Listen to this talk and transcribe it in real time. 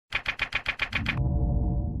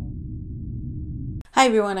Hi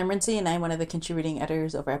everyone, I'm Rincey and I'm one of the contributing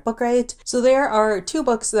editors over at Book Riot. So there are two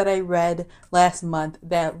books that I read last month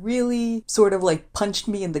that really sort of like punched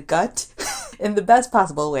me in the gut in the best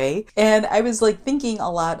possible way. And I was like thinking a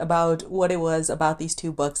lot about what it was about these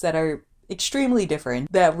two books that are extremely different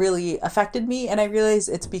that really affected me, and I realized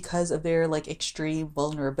it's because of their like extreme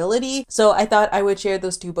vulnerability. So I thought I would share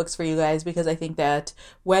those two books for you guys because I think that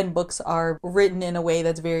when books are written in a way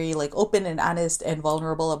that's very like open and honest and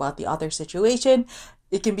vulnerable about the author's situation,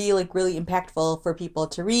 it can be like really impactful for people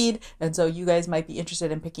to read. And so you guys might be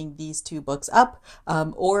interested in picking these two books up,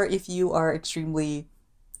 or if you are extremely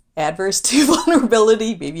adverse to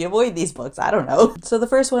vulnerability, maybe avoid these books. I don't know. So the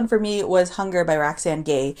first one for me was Hunger by Roxane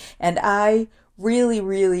Gay, and I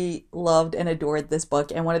really loved and adored this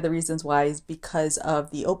book. And one of the reasons why is because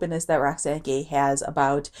of the openness that Roxane Gay has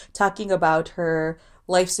about talking about her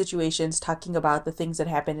life situations, talking about the things that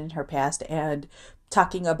happened in her past, and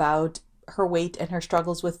talking about her weight and her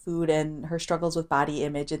struggles with food and her struggles with body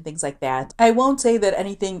image and things like that. I won't say that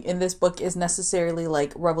anything in this book is necessarily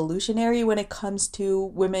like revolutionary when it comes to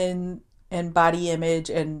women and body image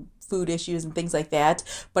and food issues and things like that,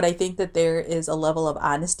 but I think that there is a level of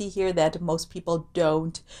honesty here that most people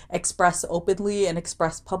don't express openly and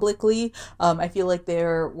express publicly. I feel like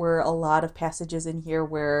there were a lot of passages in here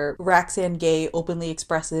where Roxane Gay openly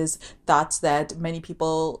expresses thoughts that many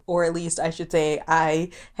people, or at least I should say I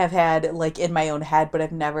have had like in my own head, but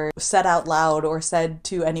I've never said out loud or said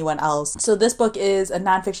to anyone else. So this book is a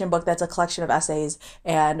nonfiction book that's a collection of essays,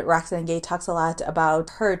 and Roxane Gay talks a lot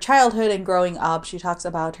about her childhood and growing up. She talks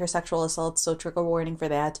about her sexual assaults, so trigger warning for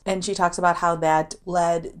that. And she talks about how that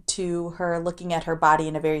led to her looking at her body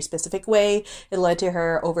in a very specific way. It led to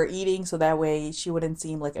her overeating, so that way she wouldn't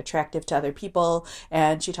seem like attractive to other people.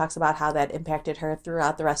 And she talks about how that impacted her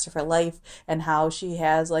throughout the rest of her life and how she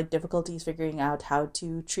has like difficulties figuring out how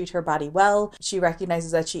to treat her body well. She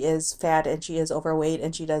recognizes that she is fat and she is overweight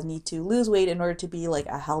and she does need to lose weight in order to be like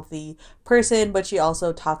a healthy person, but she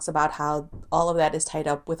also talks about how all of that is tied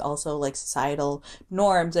up with also like societal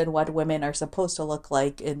norms and what women are supposed to look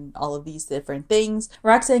like in all of these different things.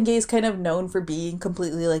 Roxane Gay is kind of known for being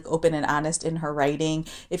completely like open and honest in her writing.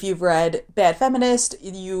 If you've read Bad Feminist,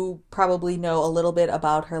 you probably know a little bit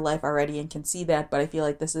about her life already and can see that, but I feel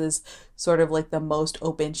like this is sort of like the most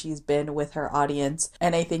open she's been with her audience.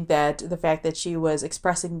 And I think that the fact that she was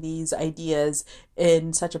expressing these ideas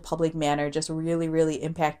in such a public manner just really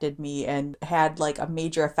impacted me and had like a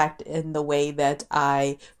major effect in the way that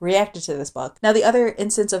I reacted to this book. Now, the other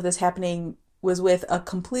instance of this happening was with a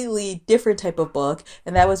completely different type of book,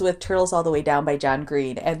 and that was with Turtles All the Way Down by John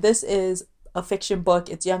Green. And this is a fiction book.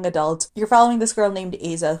 It's young adult. You're following this girl named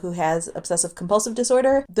Aza who has obsessive compulsive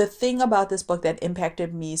disorder. The thing about this book that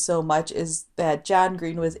impacted me so much is that John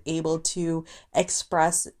Green was able to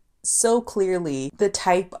express so clearly the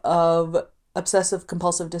type of obsessive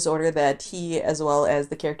compulsive disorder that he, as well as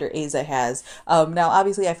the character Aza, has. Now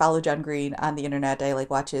obviously I follow John Green on the internet. I like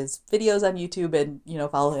watch his videos on YouTube and, you know,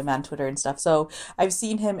 follow him on Twitter and stuff. So I've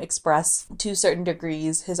seen him express to certain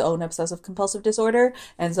degrees his own obsessive compulsive disorder,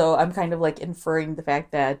 and so I'm kind of like inferring the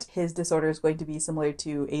fact that his disorder is going to be similar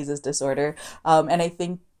to Aza's disorder. And I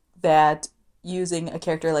think that using a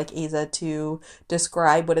character like Aza to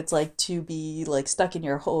describe what it's like to be like stuck in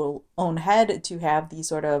your whole own head, to have these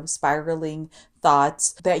sort of spiraling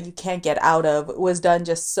thoughts that you can't get out of, was done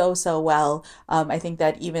just so well. I think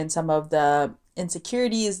that even some of the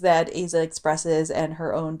insecurities that Aza expresses and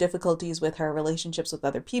her own difficulties with her relationships with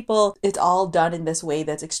other people, it's all done in this way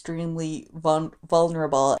that's extremely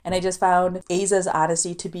vulnerable. And I just found Aza's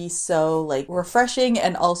honesty to be so like refreshing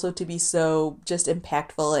and also to be so just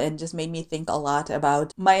impactful, and just made me think a lot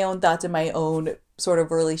about my own thoughts and my own sort of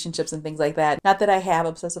relationships and things like that. Not that I have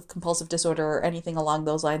obsessive compulsive disorder or anything along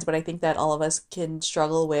those lines, but I think that all of us can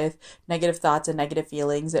struggle with negative thoughts and negative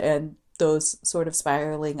feelings, and those sort of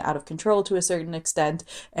spiraling out of control to a certain extent,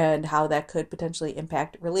 and how that could potentially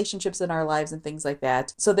impact relationships in our lives and things like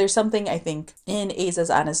that. So there's something, I think, in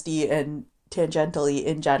Aza's honesty and tangentially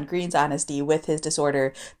in John Green's honesty with his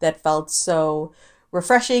disorder that felt so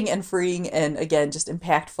refreshing and freeing and, again, just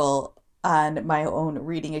impactful on my own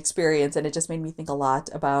reading experience. And it just made me think a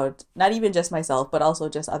lot about not even just myself, but also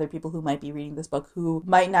just other people who might be reading this book who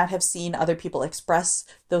might not have seen other people express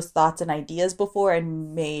those thoughts and ideas before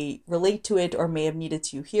and may relate to it or may have needed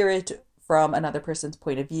to hear it from another person's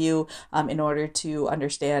point of view in order to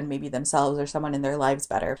understand maybe themselves or someone in their lives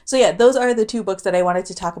better. So yeah, those are the two books that I wanted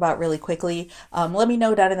to talk about really quickly. Let me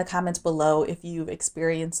know down in the comments below if you've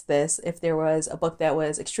experienced this, if there was a book that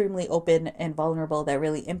was extremely open and vulnerable that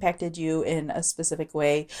really impacted you in a specific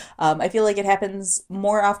way. I feel like it happens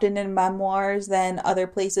more often in memoirs than other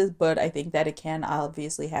places, but I think that it can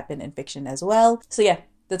obviously happen in fiction as well. So yeah,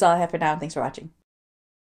 that's all I have for now. Thanks for watching.